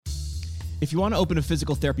If you want to open a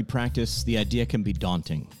physical therapy practice, the idea can be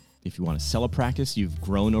daunting. If you want to sell a practice you've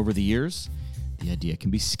grown over the years, the idea can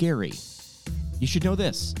be scary. You should know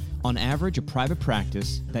this. On average, a private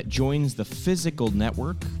practice that joins the physical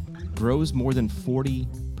network grows more than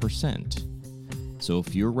 40%. So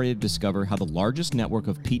if you're ready to discover how the largest network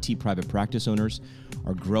of PT private practice owners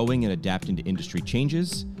are growing and adapting to industry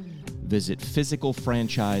changes, visit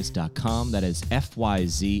physicalfranchise.com. That is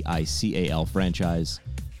FYZICAL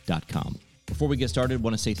franchise.com. Before we get started, I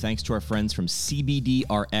want to say thanks to our friends from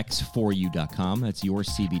CBDRX4U.com. That's your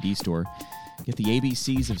CBD store. Get the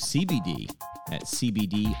ABCs of CBD at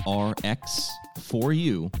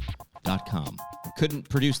CBDRX4U.com. Couldn't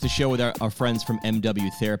produce the show with our friends from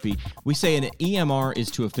MW Therapy. We say an EMR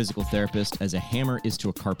is to a physical therapist as a hammer is to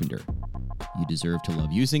a carpenter. You deserve to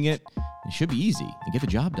love using it. It should be easy and get the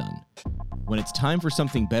job done. When it's time for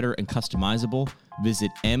something better and customizable,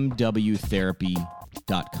 visit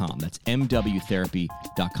MWTherapy.com. That's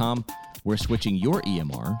MWTherapy.com, where switching your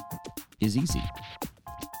EMR is easy.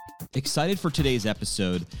 Excited for today's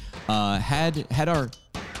episode. Our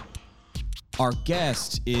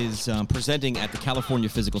guest is presenting at the California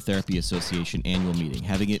Physical Therapy Association annual meeting,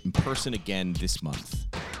 having it in person again this month.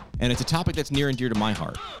 And it's a topic that's near and dear to my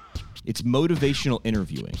heart. It's motivational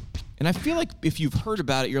interviewing. And I feel like if you've heard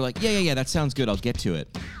about it, you're like, yeah, that sounds good. I'll get to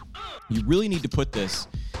it. You really need to put this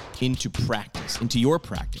into practice, into your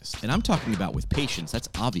practice. And I'm talking about with patients, that's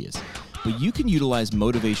obvious. But you can utilize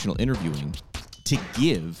motivational interviewing to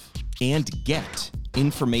give and get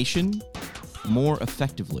information more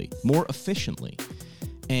effectively, more efficiently.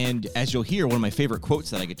 And as you'll hear, one of my favorite quotes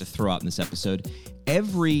that I get to throw out in this episode,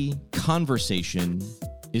 every conversation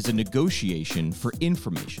is a negotiation for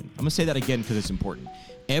information. I'm going to say that again because it's important.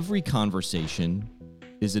 Every conversation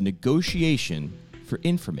is a negotiation for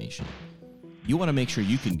information. You want to make sure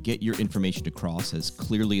you can get your information across as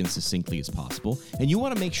clearly and succinctly as possible. And you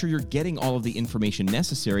want to make sure you're getting all of the information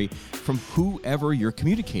necessary from whoever you're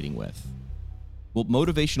communicating with. Well,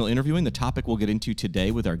 motivational interviewing, the topic we'll get into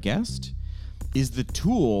today with our guest, is the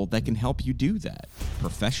tool that can help you do that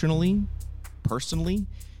professionally, personally,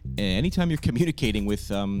 anytime you're communicating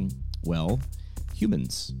with,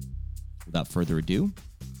 humans. Without further ado,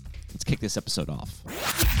 let's kick this episode off.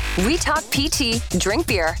 We talk PT, drink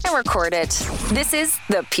beer, and record it. This is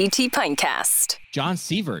the PT Pintcast. John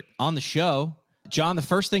Sievert on the show. John, the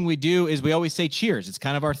first thing we do is we always say cheers. It's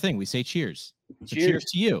kind of our thing. We say cheers. So cheers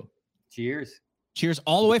to you. Cheers. Cheers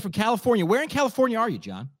all the way from California. Where in California are you,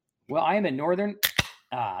 John? Well, I am in Northern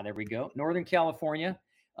California,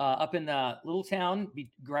 up in the little town,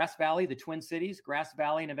 Grass Valley, the Twin Cities, Grass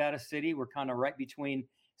Valley, Nevada City. We're kind of right between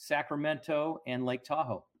Sacramento and Lake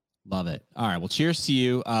Tahoe. Love it. All right. Well, cheers to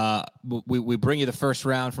you. We bring you the first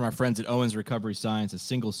round from our friends at Owens Recovery Science, a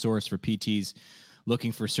single source for PTs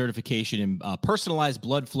looking for certification in personalized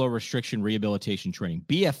blood flow restriction rehabilitation training.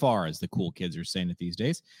 BFR, as the cool kids are saying it these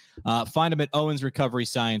days. Find them at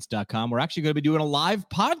owensrecoveryscience.com. We're actually going to be doing a live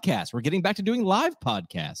podcast. We're getting back to doing live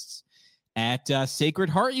podcasts at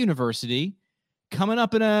Sacred Heart University coming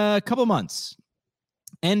up in a couple months.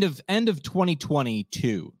 End of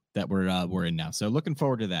 2022 that we're in now. So looking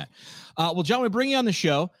forward to that. Well, John, we bring you on the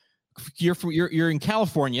show. You're in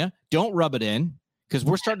California. Don't rub it in, because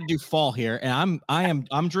we're starting to do fall here, and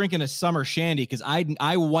I'm drinking a summer shandy because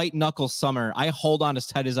I white knuckle summer. I hold on as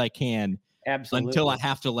tight as I can. Absolutely. Until I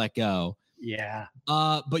have to let go. Yeah.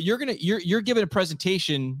 But you're giving a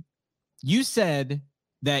presentation. You said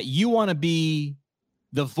that you want to be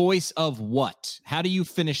the voice of what? How do you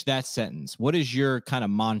finish that sentence? What is your kind of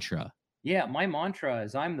mantra? Yeah, my mantra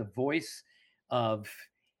is I'm the voice of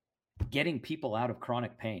getting people out of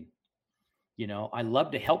chronic pain. You know, I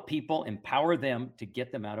love to help people, empower them to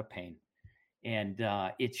get them out of pain. And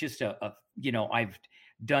it's just I've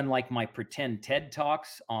done like my pretend TED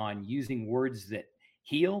Talks on using words that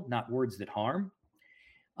heal, not words that harm.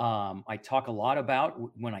 I talk a lot about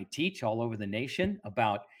when I teach all over the nation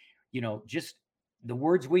about, just the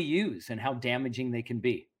words we use and how damaging they can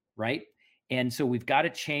be. Right. And so we've got to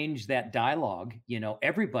change that dialogue,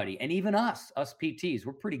 everybody, and even us PTs,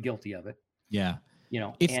 we're pretty guilty of it. Yeah.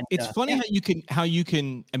 It's funny how you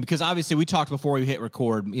can, and because obviously we talked before we hit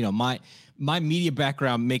record, my media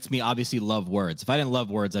background makes me obviously love words. If I didn't love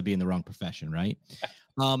words, I'd be in the wrong profession. Right.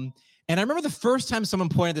 And I remember the first time someone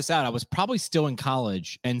pointed this out, I was probably still in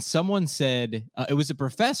college, and someone said, it was a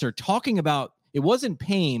professor talking about, it wasn't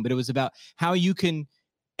pain, but it was about how you can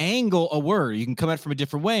angle a word. You can come at it from a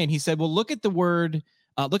different way. And he said, well, look at the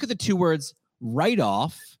two words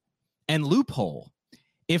write-off and loophole.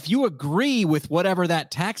 If you agree with whatever that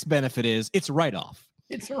tax benefit is, it's write-off.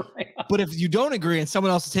 It's right. But if you don't agree and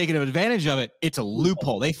someone else is taking advantage of it, it's a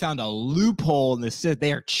loophole. They found a loophole in the system.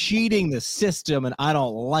 They are cheating the system, and I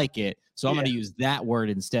don't like it. So I'm going to use that word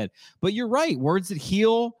instead. But you're right. Words that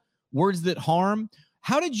heal, words that harm.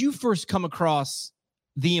 How did you first come across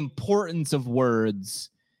the importance of words?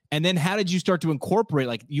 And then how did you start to incorporate?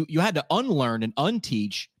 Like you had to unlearn and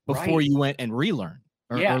unteach before you went and relearn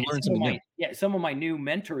or learn something new. Yeah, some of my new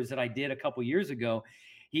mentors that I did a couple years ago,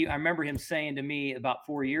 I remember him saying to me about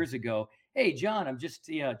 4 years ago, "Hey, John, I'm just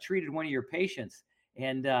treated one of your patients,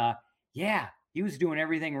 and he was doing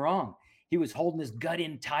everything wrong. He was holding his gut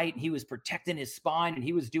in tight, and he was protecting his spine, and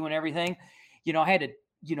he was doing everything. I had to,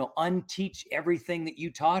 unteach everything that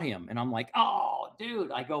you taught him." And I'm like, "Oh,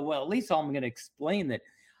 dude," I go, "Well, at least I'm going to explain that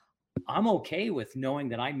I'm okay with knowing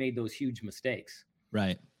that I made those huge mistakes."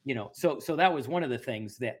 Right. So that was one of the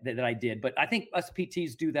things that I did. But I think us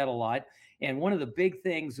PTs do that a lot. And one of the big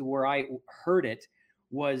things where I heard it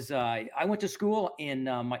was I went to school and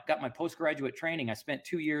got my postgraduate training. I spent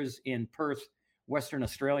 2 years in Perth, Western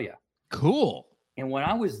Australia. Cool. And when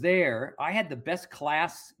I was there, I had the best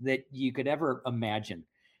class that you could ever imagine.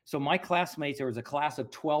 So my classmates, there was a class of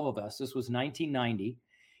 12 of us. This was 1990.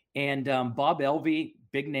 And Bob Elvey,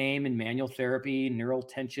 big name in manual therapy, neural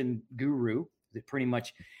tension guru, that pretty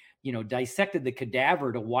much, dissected the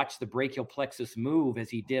cadaver to watch the brachial plexus move as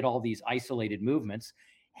he did all these isolated movements.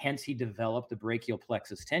 Hence, he developed the brachial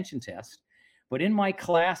plexus tension test. But in my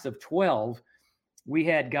class of 12, we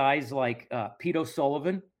had guys like Pete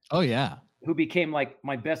O'Sullivan. Oh, yeah. Who became like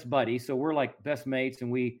my best buddy. So we're like best mates,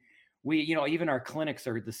 and we even our clinics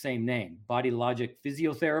are the same name: Body Logic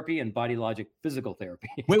Physiotherapy and Body Logic Physical Therapy.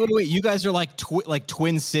 Wait. You guys are like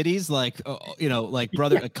twin cities, like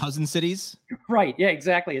brother cousin cities. Right. Yeah,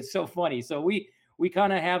 exactly. It's so funny. So we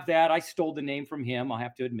kind of have that. I stole the name from him, I'll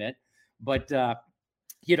have to admit. But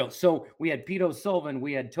so we had Pete O'Sullivan,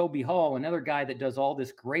 we had Toby Hall, another guy that does all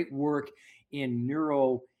this great work in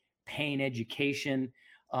neuro pain education.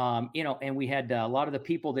 And we had a lot of the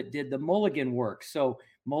people that did the Mulligan work. So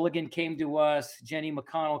Mulligan came to us, Jenny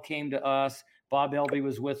McConnell came to us, Bob Elvey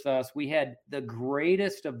was with us. We had the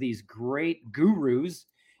greatest of these great gurus,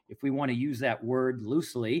 if we want to use that word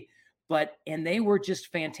loosely, and they were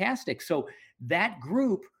just fantastic. So that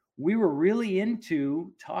group, we were really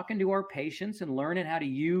into talking to our patients and learning how to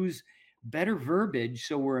use better verbiage.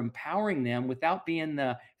 So we're empowering them without being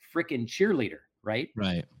the freaking cheerleader, right?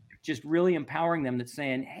 Right. Just really empowering them, that's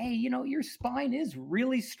saying, "Hey, your spine is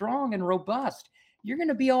really strong and robust. You're going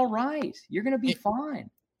to be all right. You're going to be fine."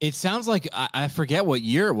 It sounds like, I forget what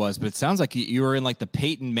year it was, but it sounds like you were in like the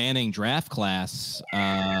Peyton Manning draft class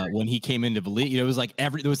when he came into the league. It was like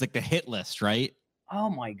there was like the hit list, right? Oh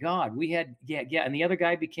my God. We had, yeah. And the other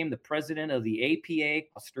guy became the president of the APA,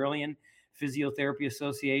 Australian Physiotherapy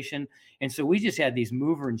Association. And so we just had these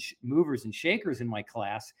movers and shakers in my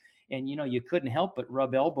class. And, you couldn't help but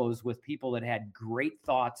rub elbows with people that had great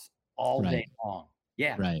thoughts all day long.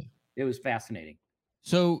 Yeah. Right. It was fascinating.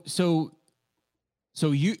 So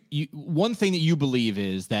you one thing that you believe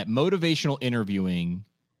is that motivational interviewing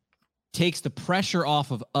takes the pressure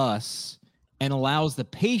off of us and allows the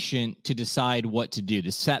patient to decide what to do.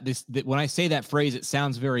 When I say that phrase, it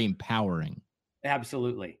sounds very empowering.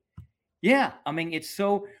 Absolutely. Yeah. I mean,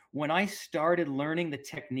 when I started learning the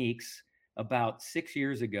techniques about 6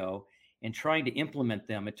 years ago and trying to implement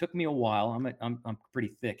them, it took me a while. I'm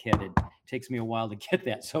pretty thick-headed. It takes me a while to get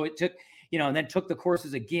that. So it took, and then took the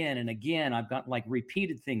courses again and again. I've got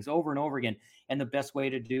repeated things over and over again. And the best way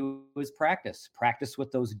to do is practice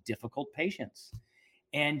with those difficult patients.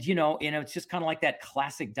 And, it's just kind of like that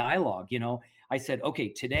classic dialogue. I said, okay,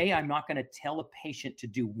 today I'm not going to tell a patient to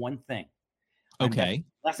do one thing. Okay.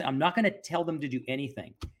 I'm not going to tell them to do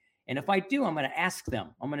anything. And if I do, I'm going to ask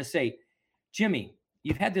them. I'm going to say, "Jimmy,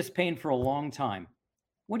 you've had this pain for a long time.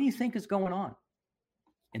 What do you think is going on?"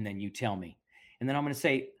 And then you tell me. And then I'm going to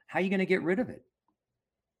say, "How are you going to get rid of it?"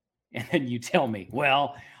 And then you tell me,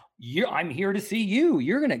 "Well, I'm here to see you.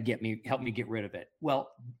 You're going to help me get rid of it."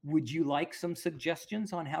 "Well, would you like some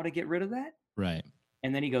suggestions on how to get rid of that?" Right.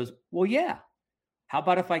 And then he goes, "Well, yeah. How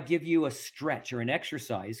about if I give you a stretch or an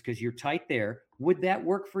exercise because you're tight there? Would that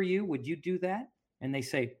work for you? Would you do that?" And they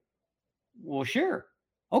say, "Well, sure.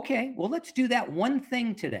 Okay, well, let's do that one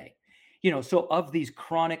thing today." So of these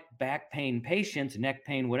chronic back pain patients, neck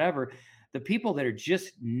pain, whatever, the people that are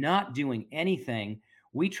just not doing anything,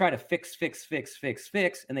 we try to fix,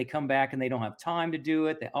 and they come back and they don't have time to do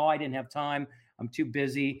it. I didn't have time. I'm too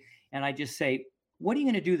busy. And I just say, "What are you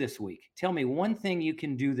going to do this week? Tell me one thing you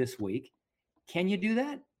can do this week. Can you do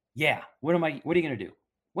that?" "Yeah. What are you going to do?"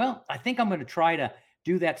 "Well, I think I'm going to try to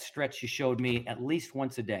do that stretch you showed me at least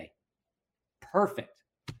once a day." "Perfect.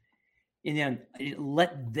 And then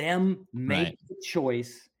let them make Right. the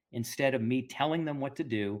choice instead of me telling them what to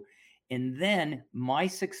do. And then my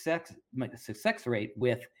success rate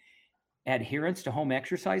with adherence to home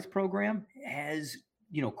exercise program has,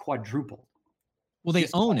 quadrupled. Well, they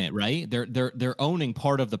Just own it, right? They're owning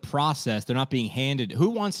part of the process. They're not being handed.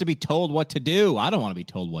 Who wants to be told what to do? I don't want to be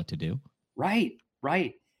told what to do. right.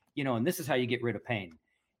 And this is how you get rid of pain,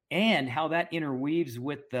 and how that interweaves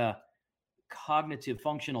with the cognitive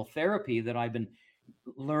functional therapy that I've been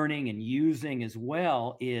learning and using as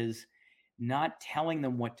well, is not telling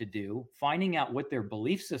them what to do, finding out what their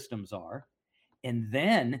belief systems are, and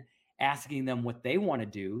then asking them what they want to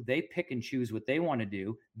do. They pick and choose what they want to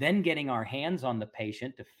do, then getting our hands on the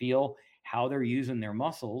patient to feel how they're using their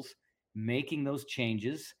muscles, making those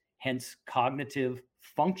changes, hence cognitive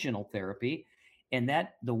functional therapy. And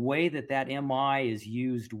that the way that MI is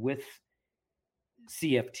used with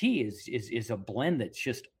CFT is a blend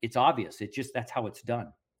it's obvious. That's how it's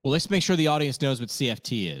done. Well, let's make sure the audience knows what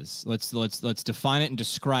CFT is. Let's define it and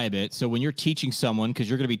describe it. So when you're teaching someone, because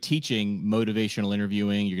you're going to be teaching motivational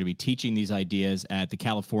interviewing, you're going to be teaching these ideas at the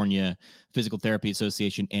California Physical Therapy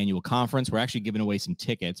Association annual conference. We're actually giving away some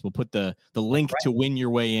tickets. We'll put the link to win your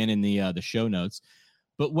way in the show notes.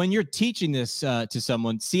 But when you're teaching this to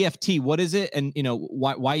someone, CFT, what is it, and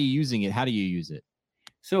why are you using it? How do you use it?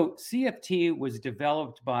 So CFT was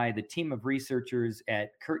developed by the team of researchers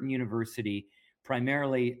at Curtin University,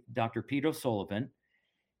 primarily Dr. Pete O'Sullivan,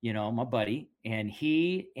 my buddy, and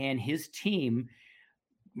he and his team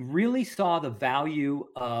really saw the value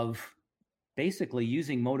of basically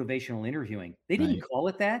using motivational interviewing. They didn't call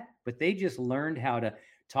it that, but they just learned how to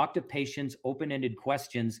talk to patients, open-ended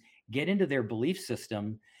questions, get into their belief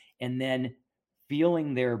system, and then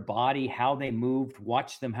feeling their body, how they moved,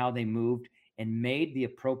 watch them, how they moved, and made the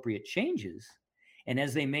appropriate changes. And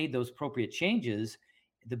as they made those appropriate changes,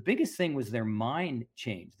 the biggest thing was their mind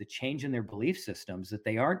change, the change in their belief systems, that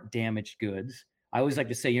they aren't damaged goods. I always like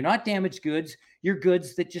to say, you're not damaged goods. You're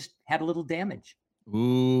goods that just had a little damage.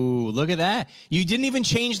 Ooh, look at that. You didn't even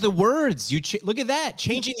change the words. Look at that.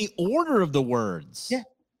 Changing the order of the words.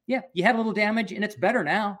 Yeah. You had a little damage and it's better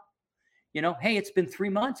now. Hey, it's been 3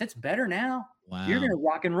 months. It's better now. Wow. You're going to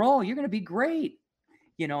rock and roll. You're going to be great.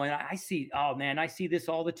 And I see this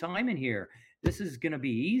all the time in here. This is going to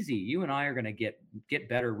be easy. You and I are going to get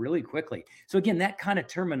better really quickly. So again, that kind of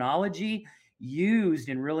terminology used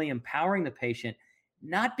in really empowering the patient,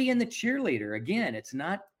 not being the cheerleader. Again, it's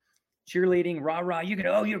not cheerleading, rah, rah,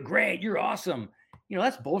 you're great, you're awesome.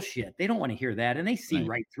 That's bullshit. They don't want to hear that. And they see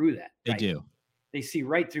right through that. They do. They see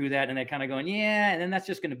right through that. And they're kind of going, yeah. And then that's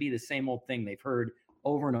just going to be the same old thing they've heard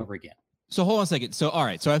over and over again. So hold on a second. So, all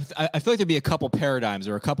right. So I feel like there'd be a couple paradigms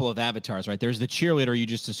or a couple of avatars, right? There's the cheerleader you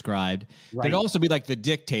just described. Right. There'd also be like the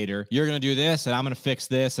dictator. You're going to do this and I'm going to fix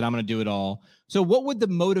this and I'm going to do it all. So what would the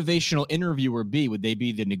motivational interviewer be? Would they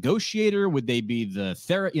be the negotiator? Would they be the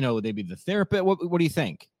would they be the therapist? What do you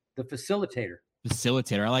think? The facilitator.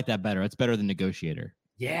 Facilitator. I like that better. That's better than negotiator.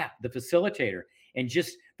 Yeah. The facilitator. And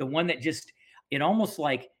just the one that it almost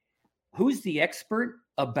like, who's the expert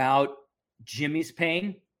about Jimmy's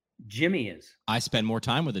pain? Jimmy is. I spend more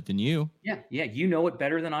time with it than you. Yeah. You know it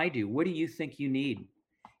better than I do. What do you think you need?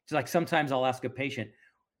 It's like sometimes I'll ask a patient,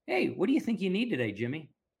 hey, what do you think you need today,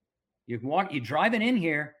 Jimmy? You're driving in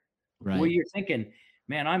here. Right. What you're thinking,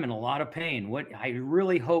 man, I'm in a lot of pain. What I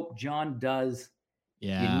really hope John does.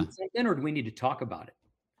 Yeah. You need something, or do we need to talk about it?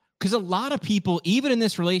 Because a lot of people, even in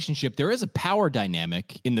this relationship, there is a power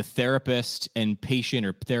dynamic in the therapist and patient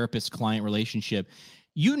or therapist-client relationship.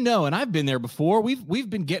 And I've been there before. We've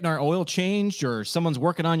been getting our oil changed, or someone's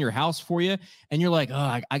working on your house for you, and you're like,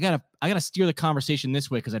 oh, I gotta steer the conversation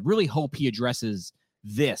this way because I'd really hope he addresses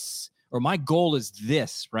this, or my goal is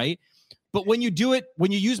this, right? But when you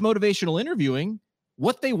use motivational interviewing,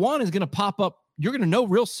 what they want is going to pop up. You're going to know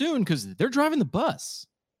real soon because they're driving the bus.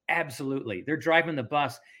 Absolutely, they're driving the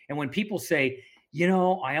bus. And when people say,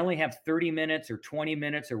 I only have 30 minutes or 20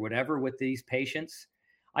 minutes or whatever with these patients,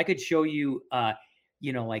 I could show you.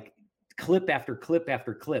 Like clip after clip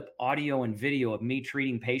after clip, audio and video of me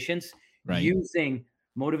treating patients using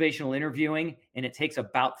motivational interviewing. And it takes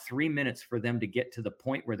about 3 minutes for them to get to the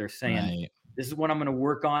point where they're saying, this is what I'm going to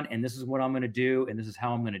work on, and this is what I'm going to do, and this is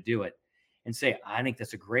how I'm going to do it. And say, I think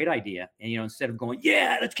that's a great idea. And, instead of going,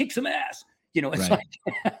 yeah, let's kick some ass, it's like,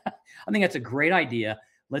 I think that's a great idea.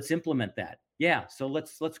 Let's implement that. Yeah. So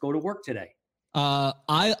let's go to work today.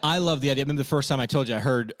 I love the idea. I remember the first time I told you I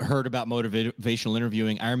heard about motivational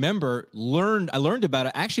interviewing. I learned about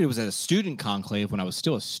it. Actually, it was at a student conclave when I was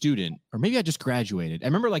still a student, or maybe I just graduated. I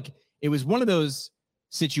remember it was one of those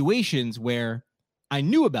situations where I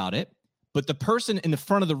knew about it, but the person in the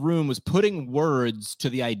front of the room was putting words to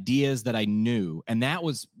the ideas that I knew. And that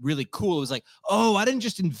was really cool. It was like, oh, I didn't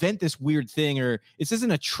just invent this weird thing, or this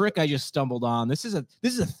isn't a trick I just stumbled on. This is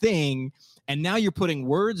a thing. And now you're putting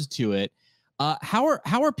words to it. How are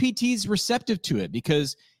PTs receptive to it?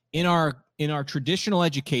 Because in our traditional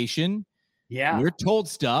education, we're told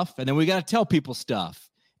stuff and then we got to tell people stuff.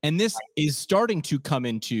 And this is starting to come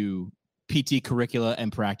into PT curricula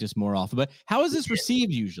and practice more often. But how is this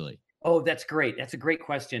received usually? Oh, that's great. That's a great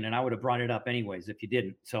question. And I would have brought it up anyways if you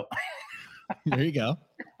didn't. So there you go.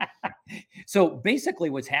 So basically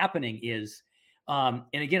what's happening is, and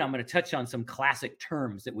again, I'm going to touch on some classic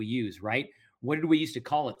terms that we use, right? What did we used to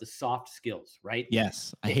call it? The soft skills, right?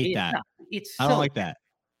 Yes. I hate that. I don't like that.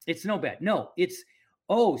 It's no bad. No, it's,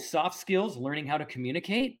 soft skills, learning how to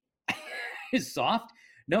communicate is soft.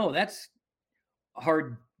 No, that's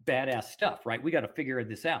hard, badass stuff, right? We got to figure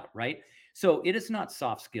this out, right? So it is not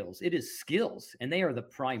soft skills. It is skills. And they are the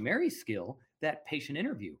primary skill, that patient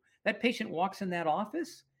interview. That patient walks in that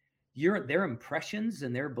office, their impressions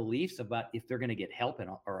and their beliefs about if they're going to get help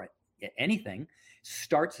or anything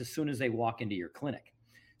starts as soon as they walk into your clinic.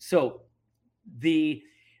 So the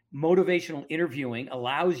motivational interviewing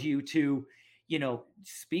allows you to,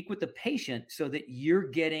 speak with the patient so that you're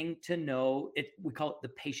getting to know it. We call it the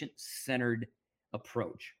patient-centered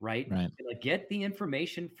approach, right? Get the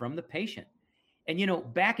information from the patient.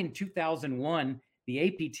 And, back in 2001, the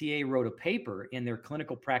APTA wrote a paper in their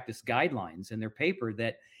clinical practice guidelines, in their paper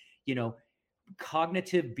that,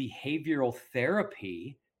 cognitive behavioral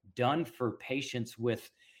therapy done for patients with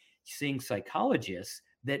seeing psychologists,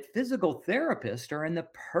 that physical therapists are in the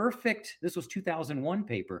perfect, this was 2001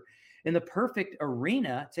 paper, in the perfect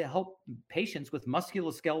arena to help patients with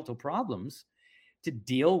musculoskeletal problems to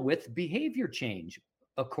deal with behavior change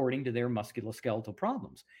according to their musculoskeletal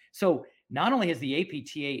problems. So not only has the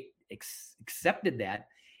APTA accepted that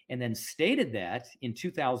and then stated that in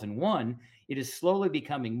 2001, it is slowly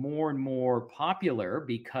becoming more and more popular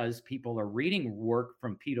because people are reading work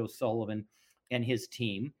from Pete O'Sullivan and his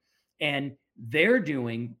team, and they're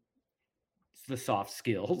doing the soft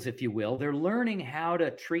skills, if you will. They're learning how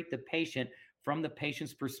to treat the patient from the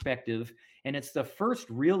patient's perspective. And it's the first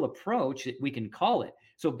real approach that we can call it.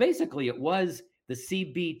 So basically it was the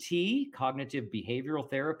CBT, cognitive behavioral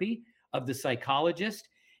therapy, of the psychologist.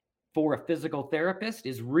 For a physical therapist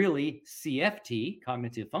is really CFT,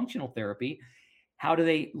 cognitive functional therapy. How do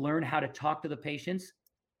they learn how to talk to the patients?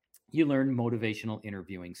 You learn motivational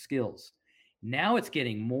interviewing skills. Now it's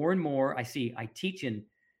getting more and more. I teach in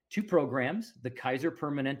 2 programs, the Kaiser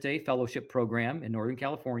Permanente Fellowship Program in Northern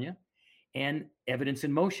California and Evidence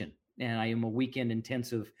in Motion. And I am a weekend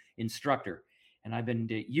intensive instructor. And I've been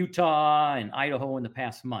to Utah and Idaho in the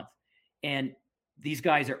past month. And these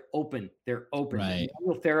guys are open. They're open. Right.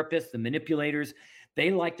 The therapists, the manipulators,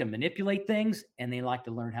 they like to manipulate things and they like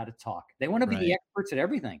to learn how to talk. They want to be the experts at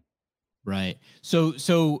everything. Right. So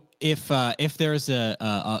if there's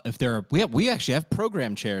we actually have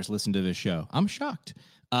program chairs listen to this show. I'm shocked.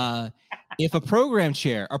 If a program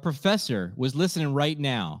chair, a professor was listening right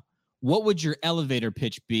now, what would your elevator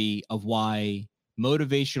pitch be of why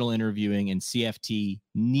motivational interviewing and CFT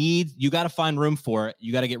you got to find room for it.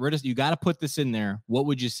 You got to you got to put this in there. What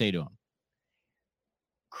would you say to them?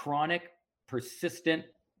 Chronic, persistent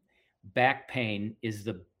back pain is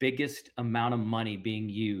the biggest amount of money being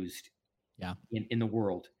used in the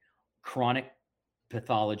world. Chronic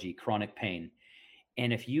pathology, chronic pain.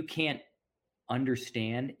 And if you can't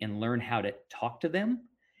understand and learn how to talk to them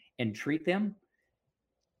and treat them,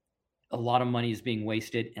 a lot of money is being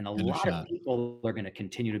wasted, and a lot of people are going to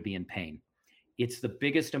continue to be in pain. It's the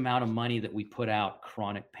biggest amount of money that we put out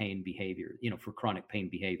chronic pain behavior, for chronic pain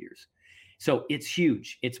behaviors. So it's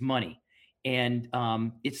huge. It's money. And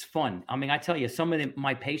it's fun. I mean, I tell you,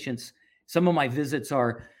 my patients, some of my visits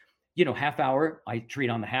are, half hour. I treat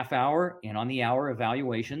on the half hour and on the hour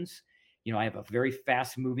evaluations. I have a very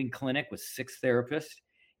fast moving clinic with 6 therapists,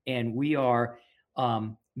 and we are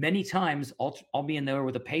many times I'll be in there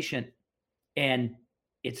with a patient and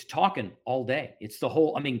it's talking all day. It's the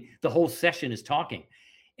whole session is talking.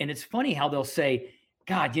 And it's funny how they'll say,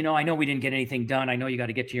 God, I know we didn't get anything done. I know you got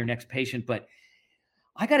to get to your next patient, but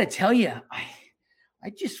I got to tell you, I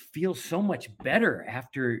just feel so much better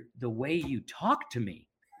after the way you talk to me.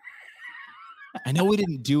 I know we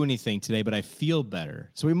didn't do anything today, but I feel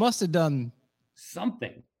better. So we must have done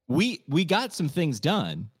something. We got some things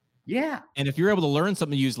done. Yeah. And if you're able to learn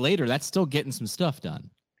something to use later, that's still getting some stuff done.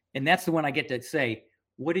 And that's the one I get to say,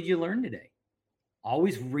 what did you learn today?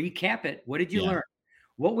 Always recap it. What did you learn?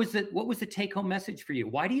 What was the take home message for you?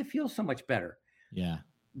 Why do you feel so much better? Yeah.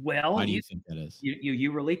 Well, Why do you think that is?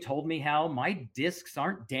 you really told me how my discs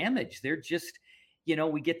aren't damaged. They're just,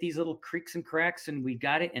 we get these little creaks and cracks, and we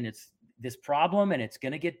got it, and it's this problem, and it's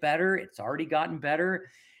going to get better. It's already gotten better,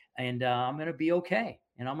 and I'm going to be okay.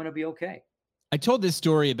 And I'm going to be okay. I told this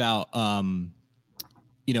story about, kind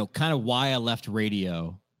of why I left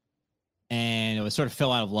radio, and I sort of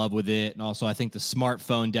fell out of love with it. And also I think the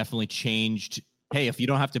smartphone definitely changed. Hey, if you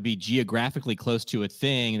don't have to be geographically close to a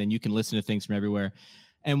thing, and then you can listen to things from everywhere.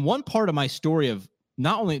 And one part of my story of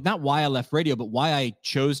not why I left radio, but why I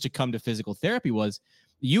chose to come to physical therapy was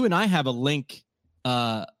you and I have a link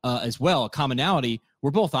as well, a commonality.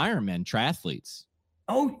 We're both Ironman triathletes.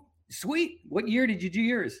 Oh, sweet. What year did you do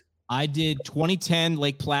yours? I did 2010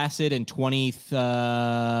 Lake Placid and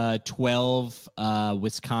 2012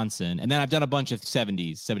 Wisconsin. And then I've done a bunch of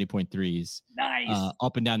 70.3s. Nice.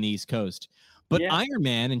 Up and down the East Coast. But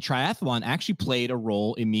Ironman and triathlon actually played a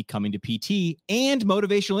role in me coming to PT and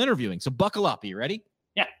motivational interviewing. So buckle up. Are you ready?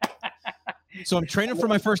 Yeah. So I'm training for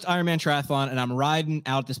my first Ironman triathlon, and I'm riding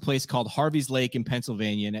out this place called Harvey's Lake in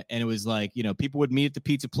Pennsylvania. And it was like, people would meet at the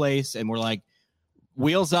pizza place, and we're like,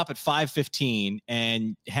 wheels up at 5:15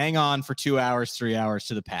 and hang on for 2 hours, 3 hours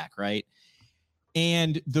to the pack, right?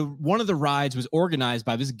 And one of the rides was organized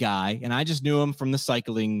by this guy, and I just knew him from the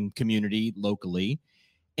cycling community locally.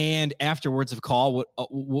 And afterwards of call,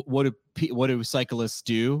 what do cyclists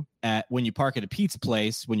do when you park at a pizza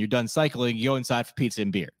place? When you're done cycling, you go inside for pizza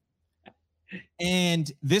and beer. And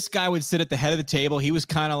this guy would sit at the head of the table. He was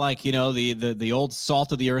kind of like, the old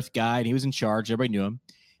salt of the earth guy, and he was in charge. Everybody knew him.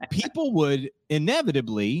 People would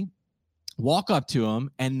inevitably walk up to him,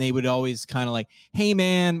 and they would always kind of like, hey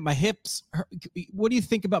man, my hips hurt. What do you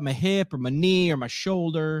think about my hip or my knee or my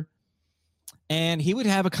shoulder? And he would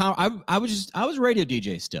have I was a radio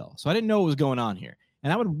DJ still, so I didn't know what was going on here.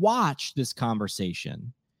 And I would watch this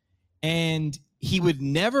conversation, and he would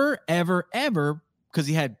never, ever, ever, because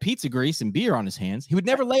he had pizza grease and beer on his hands, he would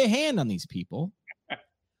never lay a hand on these people.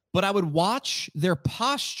 But I would watch their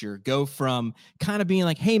posture go from kind of being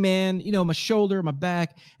like, hey, man, my shoulder, my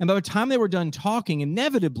back. And by the time they were done talking,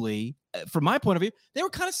 inevitably, from my point of view, they were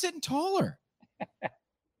kind of sitting taller.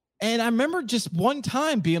 And I remember just one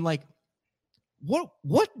time being like,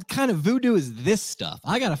 what kind of voodoo is this stuff?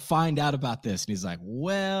 I got to find out about this. And he's like,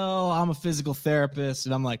 well, I'm a physical therapist.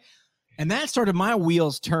 And I'm like, and that started my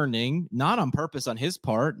wheels turning, not on purpose on his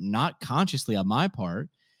part, not consciously on my part.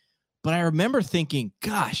 But I remember thinking,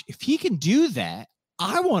 gosh, if he can do that,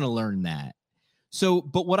 I want to learn that. So,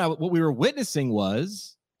 but what we were witnessing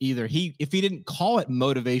was either if he didn't call it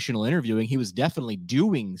motivational interviewing, he was definitely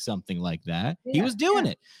doing something like that. Yeah, he was doing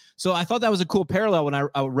it. So I thought that was a cool parallel when I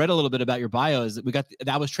read a little bit about your bio, is that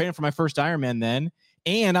I was training for my first Ironman then,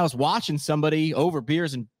 and I was watching somebody over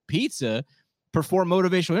beers and pizza perform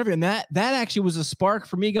motivational interview. And that actually was a spark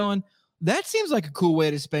for me going, that seems like a cool way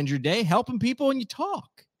to spend your day, helping people, and you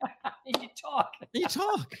talk. You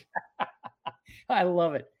talk. I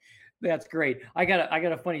love it. That's great. I got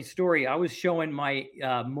a funny story. I was showing my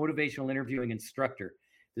motivational interviewing instructor,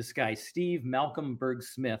 this guy, Steve Malcolm Berg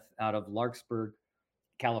Smith, out of Larkspur,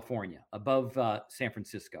 California, above San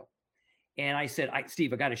Francisco. And I said,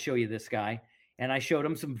 Steve, I got to show you this guy. And I showed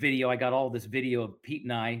him some video. I got all this video of Pete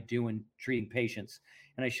and I treating patients.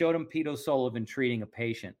 And I showed him Pete O'Sullivan treating a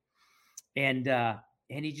patient. And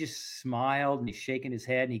he just smiled, and he's shaking his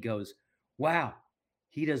head, and he goes, wow,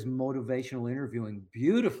 he does motivational interviewing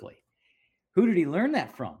beautifully. Who did he learn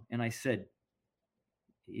that from? And I said,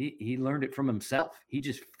 he learned it from himself. He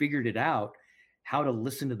just figured it out, how to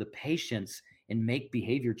listen to the patients and make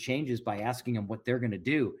behavior changes by asking them what they're going to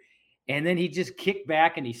do. And then he just kicked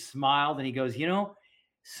back and he smiled, and he goes,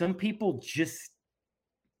 some people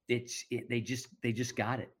they just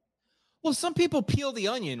got it. Well, some people peel the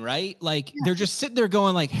onion, right? Like they're just sitting there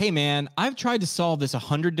going like, hey man, I've tried to solve this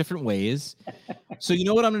 100 different ways. So you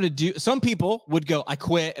know what I'm going to do? Some people would go, I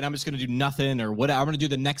quit and I'm just going to do nothing or whatever. I'm going to do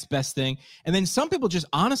the next best thing. And then some people just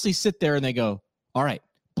honestly sit there and they go, all right,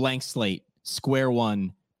 blank slate, square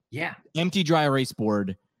one. Yeah. Empty dry erase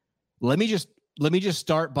board. Let me just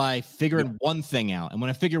start by figuring one thing out. And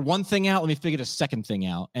when I figure one thing out, let me figure the second thing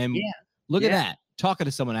out. And look at that. Talking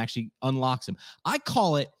to someone actually unlocks them. I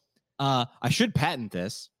call it, I should patent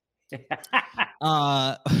this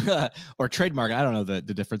or trademark. I don't know the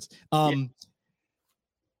difference. When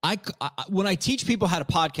I teach people how to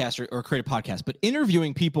podcast or create a podcast, but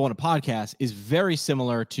interviewing people on a podcast is very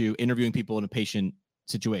similar to interviewing people in a patient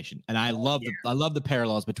situation. And I love the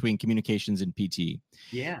parallels between communications and PT.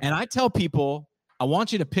 Yeah. And I tell people, I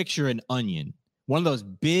want you to picture an onion, one of those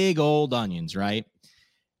big old onions, right?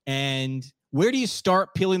 And where do you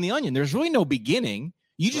start peeling the onion? There's really no beginning.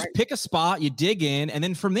 You just pick a spot, you dig in, and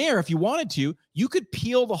then from there, if you wanted to, you could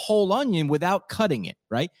peel the whole onion without cutting it,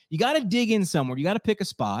 right? You got to dig in somewhere. You got to pick a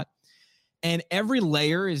spot. And every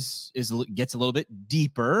layer gets a little bit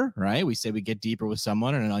deeper, right? We say we get deeper with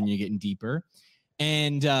someone, and an onion getting deeper.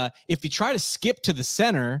 And if you try to skip to the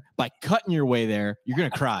center by cutting your way there, you're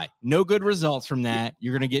going to cry. No good results from that.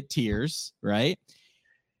 You're going to get tears, right?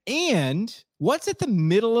 And what's at the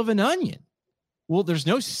middle of an onion? Well, there's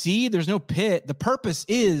no seed, there's no pit. The purpose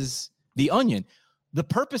is the onion. The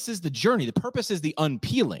purpose is the journey. The purpose is the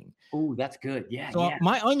unpeeling. Oh, that's good. Yeah. So yeah.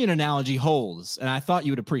 My onion analogy holds, and I thought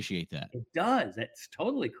you would appreciate that. It does. That's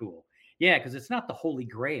totally cool. Yeah, because it's not the holy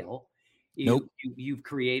grail. Nope. You've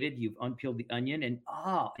created, you've unpeeled the onion,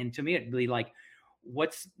 and to me, it'd be like,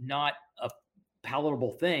 what's not a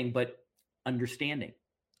palatable thing, but understanding.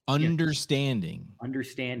 Understanding.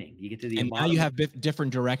 You get to the and now you have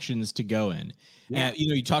different directions to go in. Yeah. And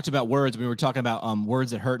you talked about words. We were talking about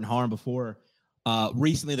words that hurt and harm before.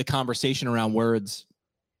 Recently, the conversation around words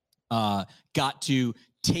got to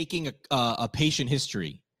taking a patient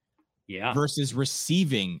history, versus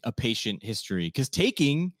receiving a patient history. Because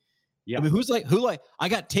taking, I mean, who I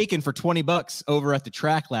got taken for $20 over at the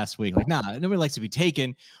track last week. Like, nah, nobody likes to be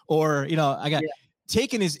taken. Or I got.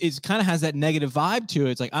 Taken is kind of has that negative vibe to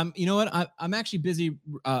it. It's like, I'm actually busy.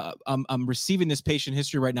 I'm receiving this patient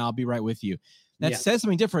history right now. I'll be right with you. That says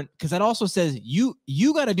something different, because that also says you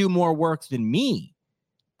got to do more work than me,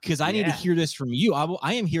 because I need to hear this from you.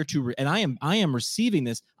 I am here to, and I am receiving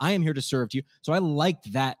this. I am here to serve you. So I like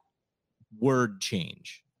that word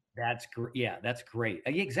change. That's great. Yeah, that's great.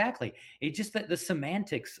 Exactly. It's just that the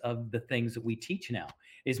semantics of the things that we teach now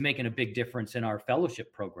is making a big difference in our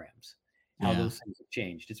fellowship programs. How those things have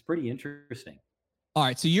changed. It's pretty interesting. All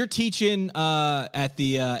right. So you're teaching at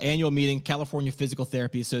the annual meeting, California Physical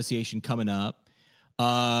Therapy Association, coming up.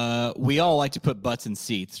 We all like to put butts in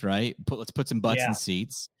seats, right? Let's put some butts in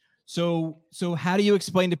seats. So how do you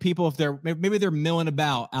explain to people if maybe they're milling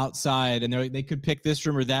about outside and they could pick this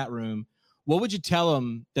room or that room? What would you tell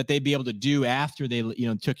them that they'd be able to do after they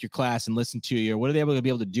took your class and listened to you? Or what are they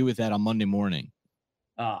able to do with that on Monday morning?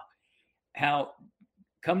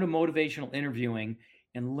 Come to motivational interviewing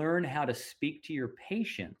and learn how to speak to your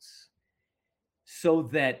patients so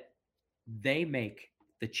that they make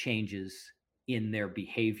the changes in their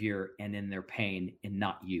behavior and in their pain, and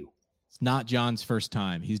not you. It's not John's first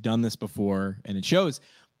time. He's done this before, and it shows.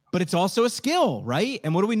 But it's also a skill, right?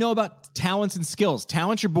 And what do we know about talents and skills?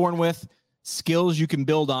 Talents you're born with, skills you can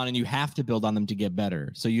build on, and you have to build on them to get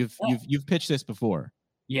better. So you've pitched this before.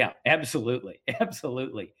 Yeah, absolutely.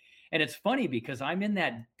 Absolutely. And it's funny because I'm in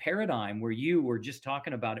that paradigm where you were just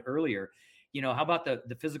talking about it earlier. How about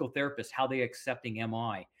the physical therapist, how they accepting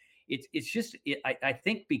MI? I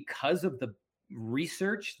think because of the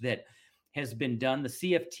research that has been done, the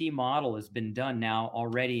CFT model has been done now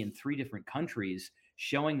already in 3 different countries,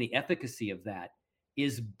 showing the efficacy of that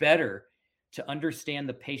is better to understand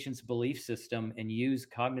the patient's belief system and use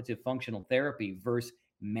cognitive functional therapy versus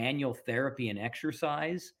manual therapy and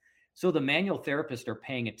exercise. So the manual therapists are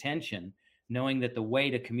paying attention, knowing that the way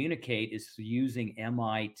to communicate is using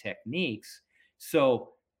MI techniques.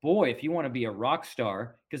 So, boy, if you want to be a rock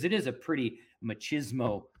star, because it is a pretty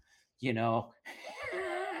machismo,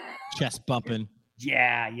 chest bumping.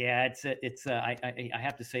 Yeah. I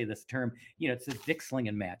have to say this term. It's a dick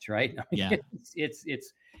slinging match, right? Yeah.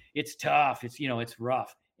 It's tough. It's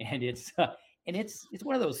rough, and it's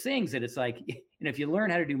one of those things that it's like, if you learn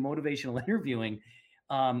how to do motivational interviewing.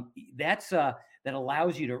 That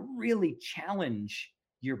allows you to really challenge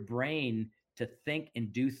your brain to think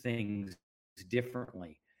and do things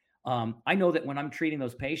differently. I know that when I'm treating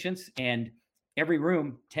those patients, and every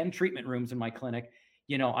room, 10 treatment rooms in my clinic,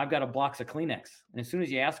 I've got a box of Kleenex. And as soon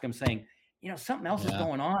as you ask them saying, something else is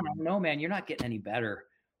going on. I don't know, man, you're not getting any better.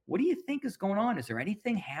 What do you think is going on? Is there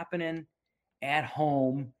anything happening at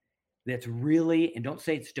home that's really, and don't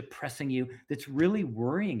say it's depressing you, that's really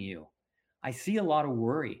worrying you? I see a lot of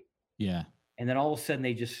worry. Yeah. And then all of a sudden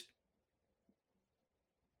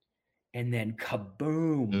and then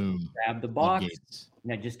kaboom, grab the box.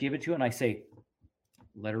 And I just give it to her and I say,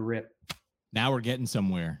 let her rip. Now we're getting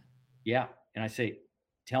somewhere. Yeah. And I say,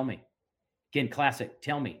 tell me. Again, classic.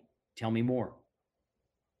 Tell me more.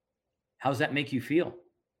 How's that make you feel?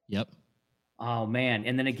 Yep. Oh man.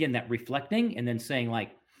 And then again, that reflecting and then saying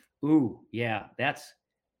like, ooh, yeah, that's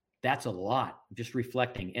a lot. Just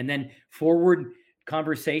reflecting. And then forward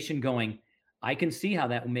conversation going, I can see how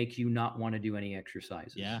that will make you not want to do any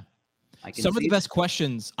exercises. Yeah. Some of the best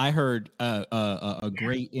questions, I heard a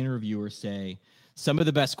great interviewer say, some of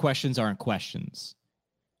the best questions aren't questions.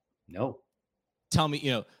 No. tell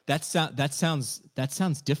me, that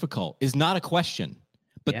sounds difficult is not a question,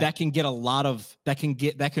 but that can get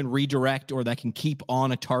that can redirect, or that can keep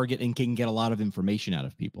on a target and can get a lot of information out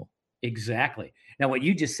of people. Exactly. Now, what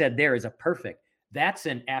you just said there is that's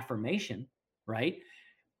an affirmation, right?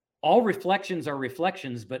 All reflections are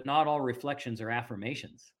reflections, but not all reflections are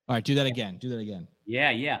affirmations. All right. Do that again.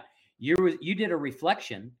 Yeah. You did a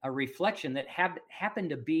reflection that happened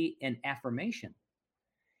to be an affirmation.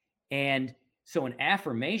 And so an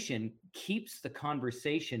affirmation keeps the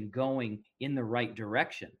conversation going in the right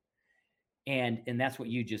direction. And that's what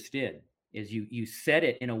you just did, is you said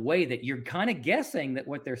it in a way that you're kind of guessing that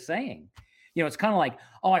what they're saying. It's kind of like,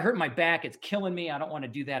 oh, I hurt my back. It's killing me. I don't want to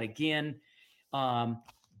do that again.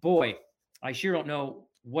 Boy, I sure don't know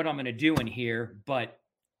what I'm going to do in here, but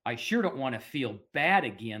I sure don't want to feel bad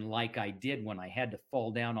again like I did when I had to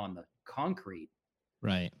fall down on the concrete.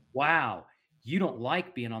 Right. Wow. You don't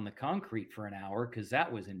like being on the concrete for an hour because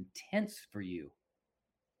that was intense for you.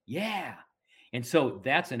 Yeah. And so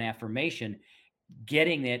that's an affirmation,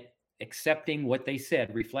 getting it, accepting what they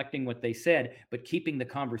said, reflecting what they said, but keeping the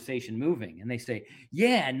conversation moving. And they say,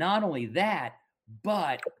 yeah, not only that,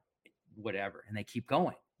 but whatever. And they keep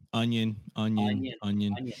going. Onion.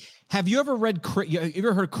 Have you ever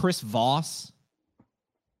heard Chris Voss?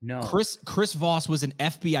 No. Chris Voss was an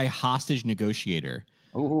FBI hostage negotiator.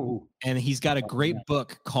 Oh. And he's got a great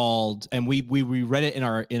book called, and we read it in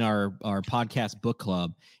our podcast book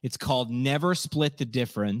club. It's called Never Split the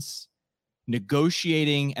Difference: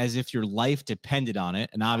 Negotiating as if your life depended on it.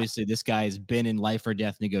 And obviously this guy has been in life or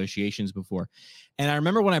death negotiations before. And I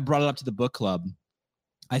remember when I brought it up to the book club,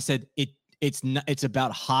 I said it's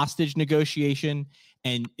about hostage negotiation,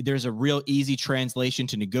 and there's a real easy translation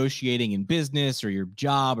to negotiating in business or your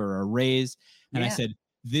job or a raise. And I said,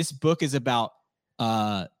 this book is about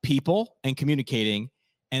people and communicating.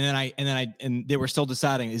 And they were still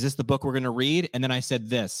deciding, is this the book we're going to read? And then I said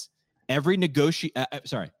this: every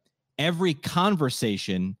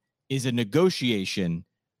conversation is a negotiation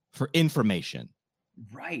for information.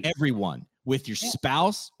 Right. Everyone, with your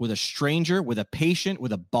spouse, with a stranger, with a patient,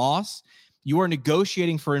 with a boss, you are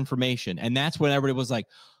negotiating for information. And that's when everybody was like,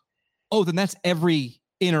 oh, then that's every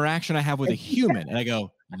interaction I have with a human. And I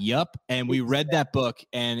go, yep. And we read that book,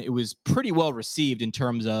 and it was pretty well received in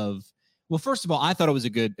terms of, well, first of all, I thought it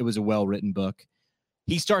was a well-written book.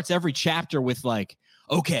 He starts every chapter with like,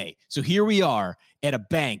 okay, so here we are at a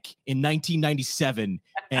bank in 1997,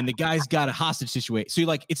 and the guy's got a hostage situation.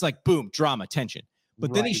 So it's like, boom, drama, tension.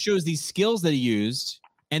 But then he shows these skills that he used,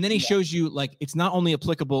 and then he shows you like it's not only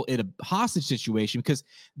applicable in a hostage situation, because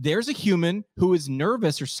there's a human who is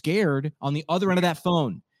nervous or scared on the other end of that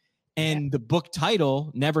phone. And the book title,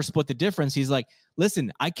 Never Split the Difference, he's like,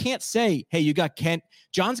 listen, I can't say, hey, you got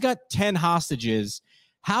John's got 10 hostages.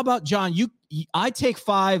 How about John, I take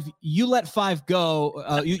 5, you let 5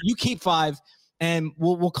 go, you keep 5, and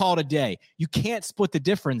we'll call it a day. You can't split the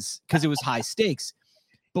difference because it was high stakes.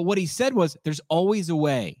 But what he said was, there's always a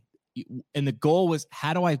way. And the goal was,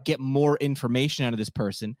 how do I get more information out of this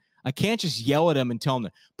person? I can't just yell at him and tell him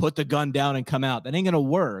to put the gun down and come out. That ain't going to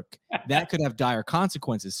work. That could have dire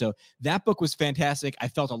consequences. So that book was fantastic. I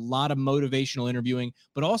felt a lot of motivational interviewing,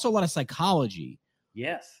 but also a lot of psychology.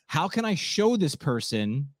 Yes. How can I show this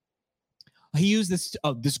person? He used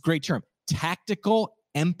this great term, tactical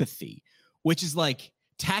empathy, which is like,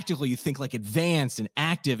 tactical, you think like advanced and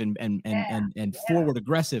active and forward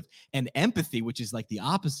aggressive, and empathy, which is like the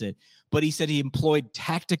opposite. But he said he employed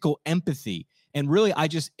tactical empathy. And really,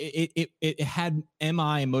 it had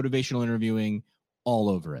MI and motivational interviewing all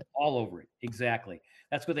over it. All over it. Exactly.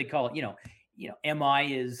 That's what they call it.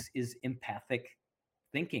 MI is empathic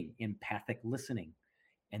thinking, empathic listening,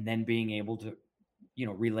 and then being able to,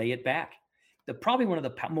 relay it back. Probably one of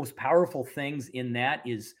the most powerful things in that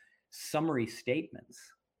is summary statements.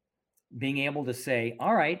 Being able to say,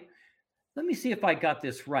 all right, let me see if I got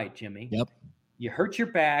this right, Jimmy. Yep. You hurt your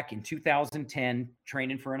back in 2010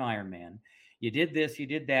 training for an Ironman. You did this, you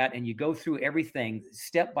did that, and you go through everything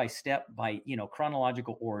step by step by,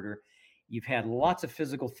 chronological order. You've had lots of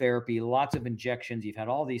physical therapy, lots of injections. You've had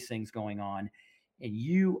all these things going on, and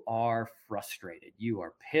you are frustrated. You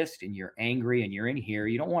are pissed, and you're angry, and you're in here.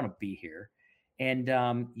 You don't want to be here, and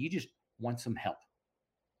you just want some help.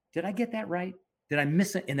 Did I get that right? Did I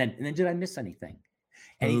miss it? And then did I miss anything?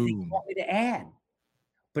 Anything you want me to add?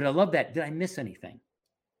 But I love that. Did I miss anything?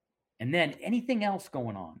 And then anything else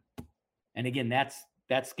going on? And again, that's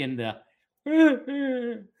in the,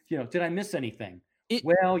 did I miss anything?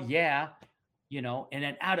 Well, yeah, and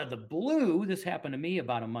then out of the blue, this happened to me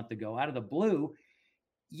about a month ago, out of the blue,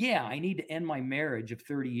 yeah, I need to end my marriage of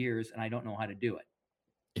 30 years and I don't know how to do it.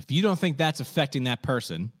 If you don't think that's affecting that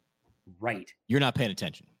person, Right. you're not paying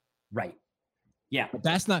attention. Right. Yeah.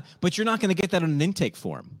 But you're not going to get that on an intake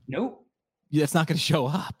form. Nope. That's not going to show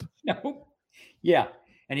up. No. Yeah.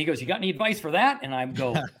 And he goes, "You got any advice for that?" And I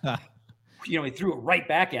go, he threw it right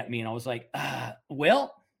back at me. And I was like,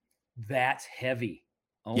 well, that's heavy.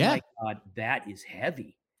 Oh my God, that is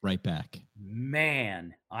heavy. Right back.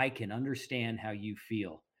 Man, I can understand how you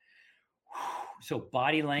feel. So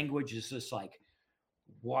body language is just like,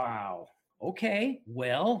 wow. Okay.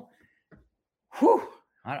 Well,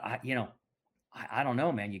 I don't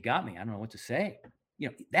know, man. You got me. I don't know what to say.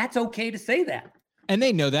 That's okay to say that. And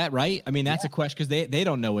they know that, right? I mean, that's a question because they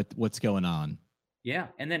don't know what's going on. Yeah.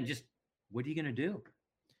 And then just, what are you going to do?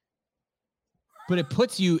 But it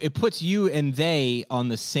puts you and they on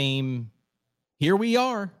the same, here we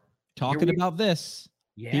are talking about this.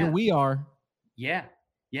 Yeah. Here we are. Yeah.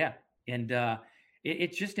 Yeah. And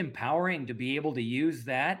it's just empowering to be able to use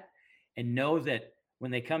that and know that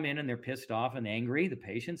when they come in and they're pissed off and angry, the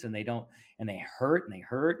patients, and they hurt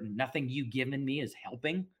and nothing you've given me is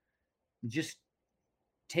helping, just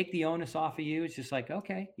take the onus off of you. It's just like,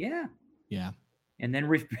 okay, yeah. Yeah. And then,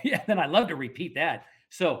 then I love to repeat that.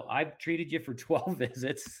 So I've treated you for 12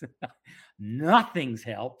 visits. Nothing's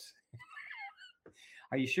helped.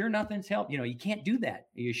 Are you sure nothing's helped? You can't do that.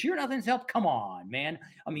 Are you sure nothing's helped? Come on, man.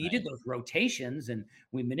 I mean, you did those rotations and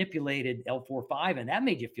we manipulated L4-5 and that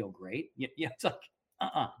made you feel great. It's like,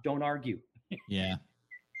 don't argue. Yeah.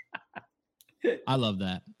 I love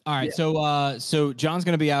that. All right. Yeah. So John's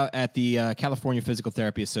going to be out at the California Physical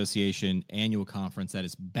Therapy Association annual conference that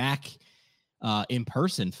is back in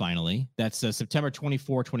person finally. That's September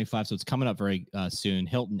 24, 25. So it's coming up very soon.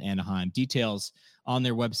 Hilton, Anaheim. Details on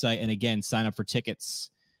their website. And again, sign up for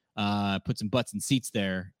tickets. Put some butts and seats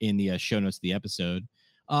there in the show notes of the episode.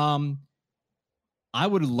 I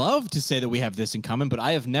would love to say that we have this in common, but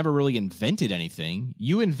I have never really invented anything.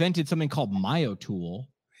 You invented something called MyoTool,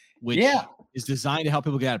 which is designed to help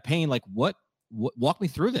people get out of pain. Like what walk me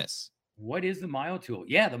through this. What is the MyoTool?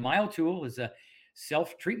 Yeah, the MyoTool is a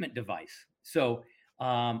self-treatment device. So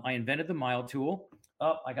I invented the MyoTool.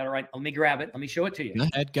 Oh, I got it right. Let me grab it. Let me show it to you.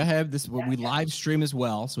 Go ahead. This we live stream as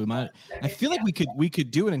well. So we might, I feel like we could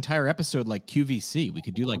do an entire episode like QVC. We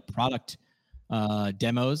could do like product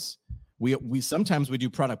demos. We sometimes we do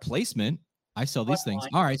product placement. I sell these things.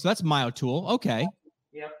 All right. So that's MyoTool. Okay.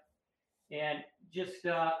 Yep. And just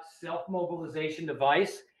self-mobilization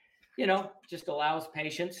device, just allows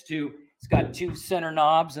patients to, it's got two center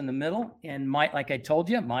knobs in the middle. And like I told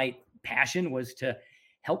you, my passion was to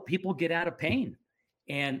help people get out of pain.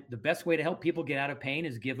 And the best way to help people get out of pain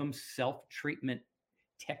is give them self-treatment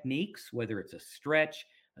techniques, whether it's a stretch,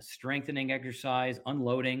 a strengthening exercise,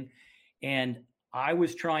 unloading. And I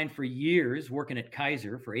was trying for years, working at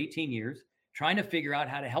Kaiser for 18 years, trying to figure out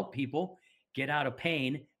how to help people get out of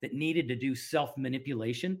pain that needed to do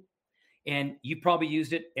self-manipulation. And you probably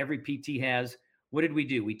used it. Every PT has. What did we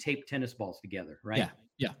do? We taped tennis balls together, right?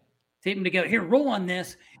 Yeah. Tape them together. Here, roll on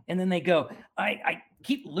this. And then they go, I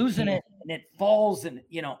keep losing it and it falls. And,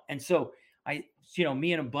 and so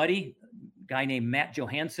me and a buddy, a guy named Matt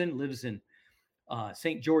Johansson, lives in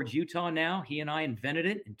St. George, Utah now. He and I invented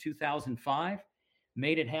it in 2005,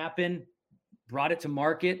 made it happen, brought it to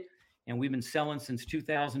market. And we've been selling since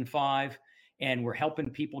 2005. And we're helping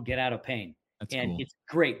people get out of pain. That's cool. It's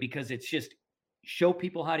great because it's just show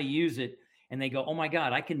people how to use it. And they go, oh my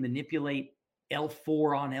God, I can manipulate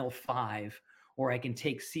L4 on L5, or I can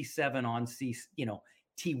take C7 on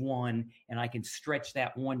T1, and I can stretch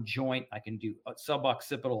that one joint. I can do a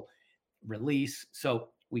suboccipital release. So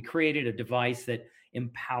we created a device that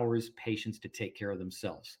empowers patients to take care of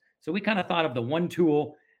themselves. So we kind of thought of the one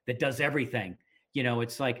tool that does everything.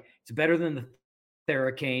 It's like, it's better than the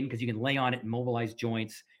Theracane because you can lay on it and mobilize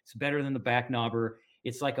joints. It's better than the back knobber.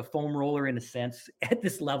 It's like a foam roller in a sense at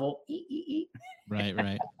this level.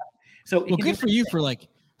 Right. So well, good for you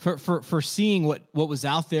for seeing what was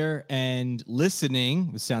out there and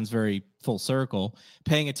listening. This sounds very full circle,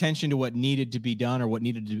 paying attention to what needed to be done or what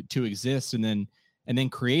needed to exist, and then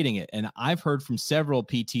creating it. And I've heard from several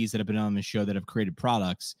PTs that have been on the show that have created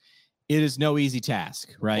products. It is no easy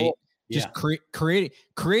task, right? Oh, yeah. Just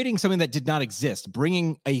creating something that did not exist,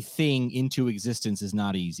 bringing a thing into existence is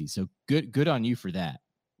not easy. So good on you for that.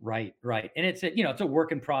 Right. And it's a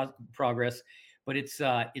work in progress, but it's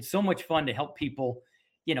so much fun to help people,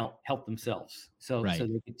 help themselves. So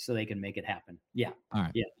they can make it happen. Yeah. All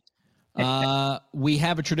right. Yeah. We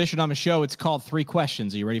have a tradition on the show. It's called 3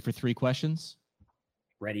 Questions. Are you ready for 3 questions?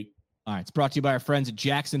 Ready. All right. It's brought to you by our friends at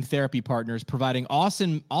Jackson Therapy Partners, providing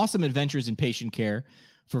awesome adventures in patient care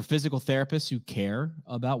for physical therapists who care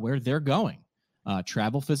about where they're going.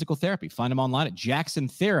 Travel Physical Therapy. Find them online at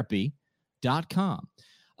jacksontherapy.com.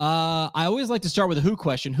 I always like to start with a who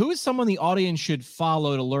question. Who is someone the audience should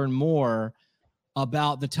follow to learn more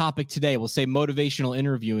about the topic today? We'll say motivational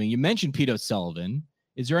interviewing. You mentioned Pete O'Sullivan.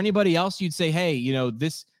 Is there anybody else you'd say, hey,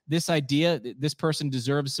 this idea, this person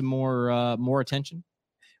deserves some more attention?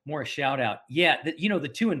 More a shout out. Yeah.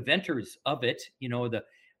 The two inventors of it,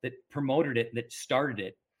 that promoted it, that started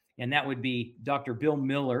it. And that would be Dr. Bill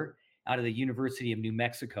Miller out of the University of New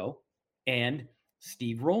Mexico and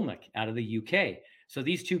Steve Rolnick out of the UK. So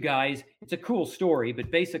these two guys, it's a cool story, but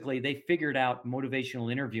basically they figured out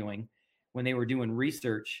motivational interviewing when they were doing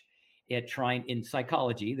research in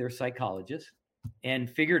psychology. They're psychologists, and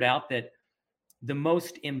figured out that the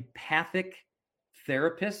most empathic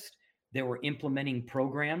therapists that were implementing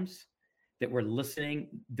programs, that were listening,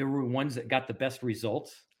 there were ones that got the best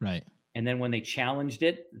results. Right. And then when they challenged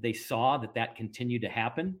it, they saw that continued to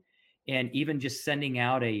happen. And even just sending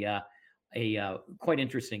out quite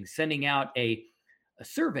interesting, sending out a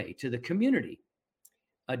survey to the community,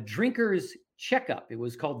 a drinker's checkup. It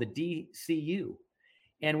was called the DCU.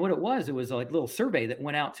 And what it was a little survey that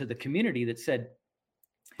went out to the community that said,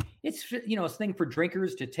 it's, a thing for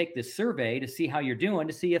drinkers to take this survey to see how you're doing,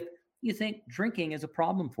 to see if you think drinking is a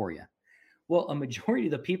problem for you. Well, a majority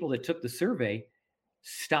of the people that took the survey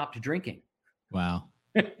stopped drinking. Wow.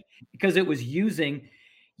 Because it was using,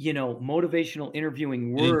 motivational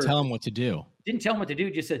interviewing words. Didn't tell them what to do. Didn't tell them what to do.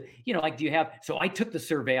 Just said, do you have, so I took the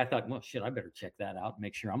survey. I thought, well, shit, I better check that out and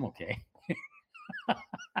make sure I'm okay.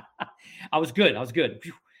 I was good.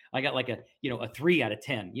 Phew. I got like a 3 out of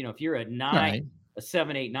 10. If you're a 9, right, a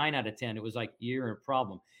 7, 8, 9 out of 10, it was like, you're in a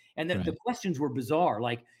problem. And then the questions were bizarre.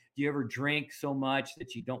 Like, do you ever drink so much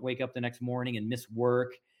that you don't wake up the next morning and miss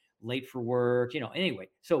work, late for work? Anyway,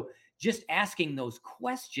 so just asking those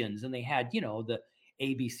questions, and they had, the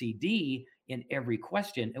ABCD in every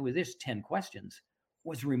question. It was this 10 questions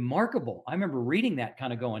was remarkable. I remember reading that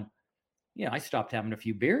kind of going, I stopped having a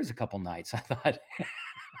few beers a couple nights. I thought,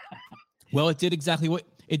 well, it did exactly what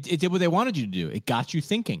it did what they wanted you to do. It got you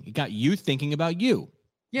thinking. It got you thinking about you.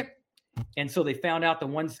 Yep. And so they found out the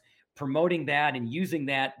ones promoting that and using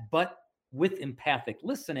that, but with empathic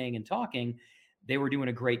listening and talking, they were doing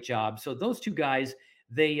a great job. So those two guys,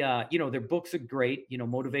 they, their books are great,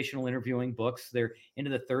 motivational interviewing books. They're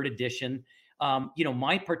into the 3rd edition.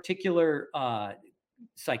 My particular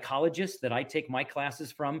psychologist that I take my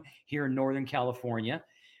classes from here in Northern California,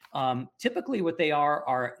 typically what they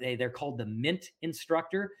are they're called the MINT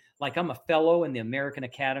instructor. Like, I'm a fellow in the American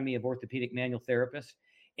Academy of Orthopedic Manual Therapists.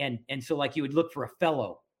 And so like you would look for a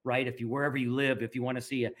fellow, right? Wherever you live, if you want to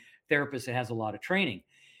see a therapist that has a lot of training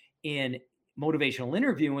in motivational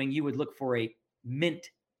interviewing, you would look for a MINT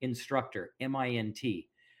instructor, MINT,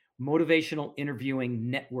 motivational interviewing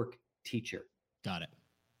network teacher. Got it.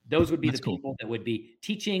 Those would be people that would be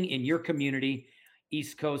teaching in your community,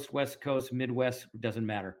 East Coast, West Coast, Midwest, doesn't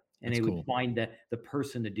matter. And they would find the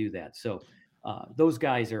person to do that. So those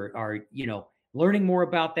guys are, learning more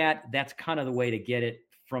about that. That's kind of the way to get it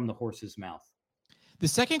from the horse's mouth. The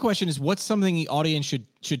second question is, what's something the audience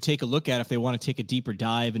should take a look at if they want to take a deeper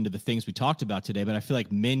dive into the things we talked about today? But I feel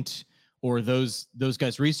like MINT or those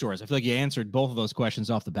guys' resource, I feel like you answered both of those questions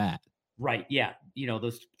off the bat. Right. Yeah.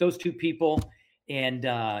 Those two people and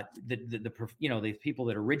the people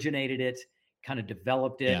that originated it, kind of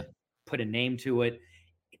developed it, put a name to it.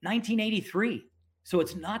 1983. So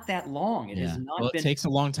it's not that long. It has not been. It takes a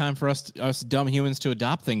long time for us dumb humans to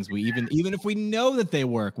adopt things. We even if we know that they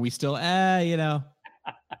work, we still, Yeah.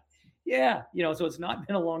 So it's not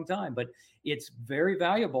been a long time, but it's very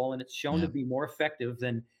valuable, and it's shown to be more effective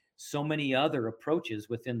than so many other approaches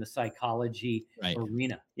within the psychology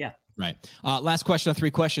arena. Yeah. Right. Last question on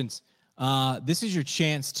 3 questions. This is your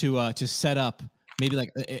chance to set up maybe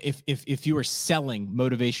like if you were selling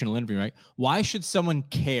motivational interviewing, right? Why should someone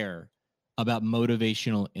care about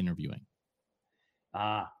motivational interviewing?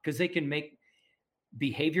 Because they can make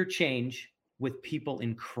behavior change with people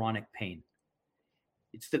in chronic pain.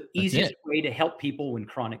 It's the easiest way to help people in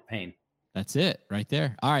chronic pain. That's it right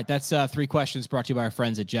there. All right. That's 3 questions brought to you by our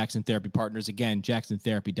friends at Jackson Therapy Partners. Again,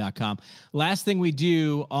 jacksontherapy.com. Last thing we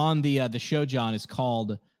do on the show, John, is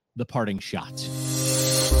called The Parting Shot.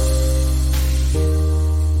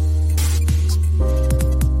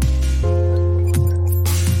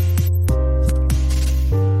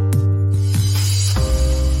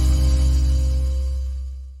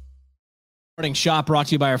 Parting Shot brought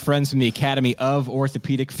to you by our friends from the Academy of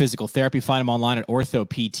Orthopedic Physical Therapy. Find them online at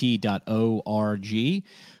orthopt.org.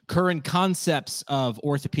 Current Concepts of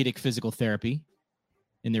Orthopedic Physical Therapy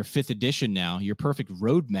in their 5th edition now. Your perfect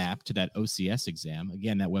roadmap to that OCS exam.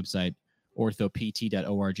 Again, that website,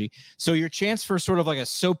 orthopt.org. So your chance for sort of like a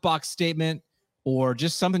soapbox statement or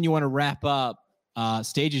just something you want to wrap up,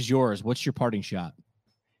 stage is yours. What's your parting shot?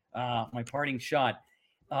 My parting shot,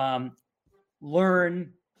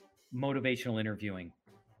 learn motivational interviewing.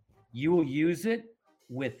 You will use it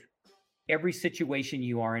with every situation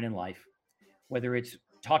you are in life, whether it's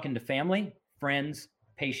talking to family, friends,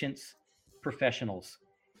 patients, professionals,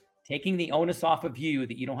 taking the onus off of you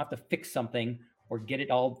that you don't have to fix something or get it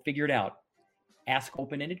all figured out. Ask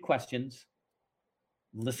open-ended questions,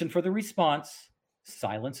 listen for the response.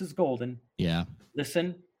 Silence is golden. Yeah.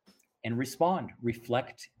 Listen and respond,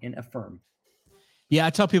 reflect and affirm. Yeah, I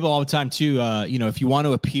tell people all the time too, if you want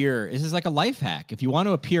to appear, this is like a life hack. If you want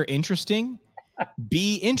to appear interesting,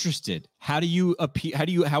 be interested. How do you appear?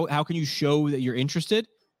 How can you show that you're interested?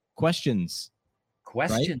 Questions.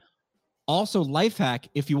 Right? Also, life hack,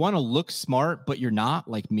 if you want to look smart, but you're not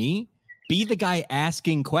like me, be the guy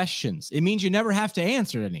asking questions. It means you never have to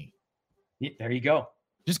answer any. Yeah, there you go.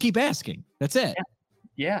 Just keep asking. That's it.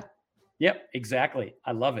 Yeah. Yep. Exactly.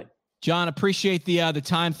 I love it. John, appreciate the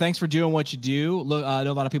time. Thanks for doing what you do. Look, I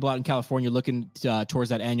know a lot of people out in California looking towards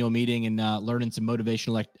that annual meeting and learning some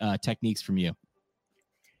motivational techniques from you.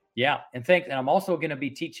 Yeah. And thanks. And I'm also going to be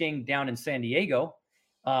teaching down in San Diego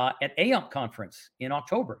at AUMP conference in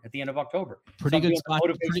October, at the end of October. Pretty good spot.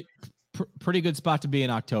 Pretty good spot to be in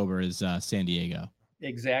October is San Diego.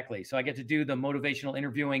 Exactly. So I get to do the motivational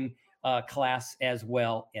interviewing class as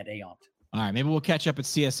well at AUMP. All right. Maybe we'll catch up at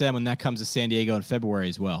CSM when that comes to San Diego in February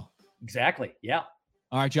as well. Exactly. Yeah.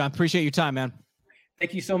 All right, John. Appreciate your time, man.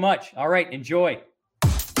 Thank you so much. All right. Enjoy.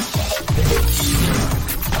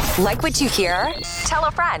 Like what you hear? Tell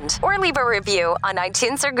a friend or leave a review on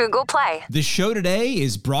iTunes or Google Play. The show today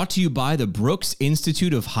is brought to you by the Brooks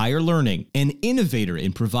Institute of Higher Learning, an innovator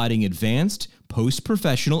in providing advanced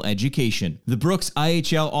post-professional education. The Brooks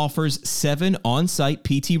IHL offers 7 on-site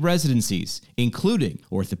PT residencies, including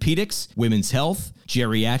orthopedics, women's health,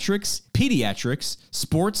 geriatrics, pediatrics,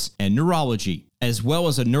 sports, and neurology, as well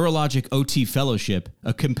as a neurologic OT fellowship,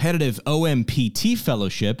 a competitive OMPT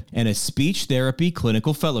fellowship, and a speech therapy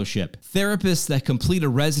clinical fellowship. Therapists that complete a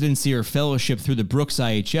residency or fellowship through the Brooks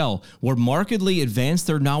IHL will markedly advance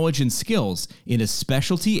their knowledge and skills in a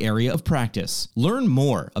specialty area of practice. Learn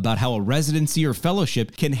more about how a residency or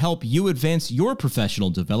fellowship can help you advance your professional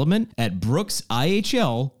development at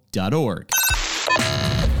brooksihl.org.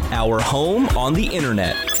 Our home on the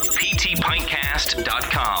internet.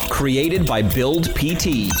 PTPintcast.com. Created by Build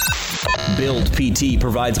PT. Build PT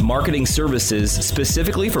provides marketing services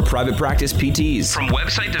specifically for private practice PTs. From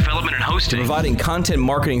website development and hosting, providing content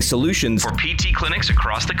marketing solutions for PT clinics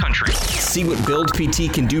across the country. See what Build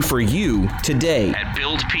PT can do for you today at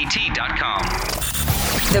buildpt.com.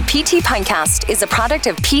 The PT Pintcast is a product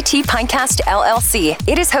of PT Pintcast LLC.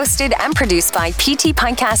 It is hosted and produced by PT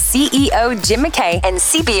Pintcast CEO Jim McKay and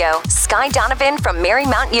CBO Sky Donovan from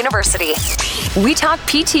Marymount University. We talk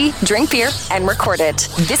PT, drink beer, and record it.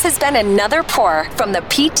 This has been another pour from the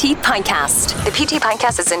PT Pintcast. The PT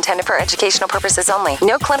Pintcast is intended for educational purposes only.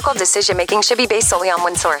 No clinical decision-making should be based solely on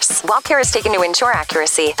one source. While care is taken to ensure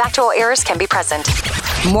accuracy, factual errors can be present.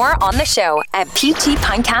 More on the show at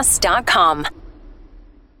ptpintcast.com.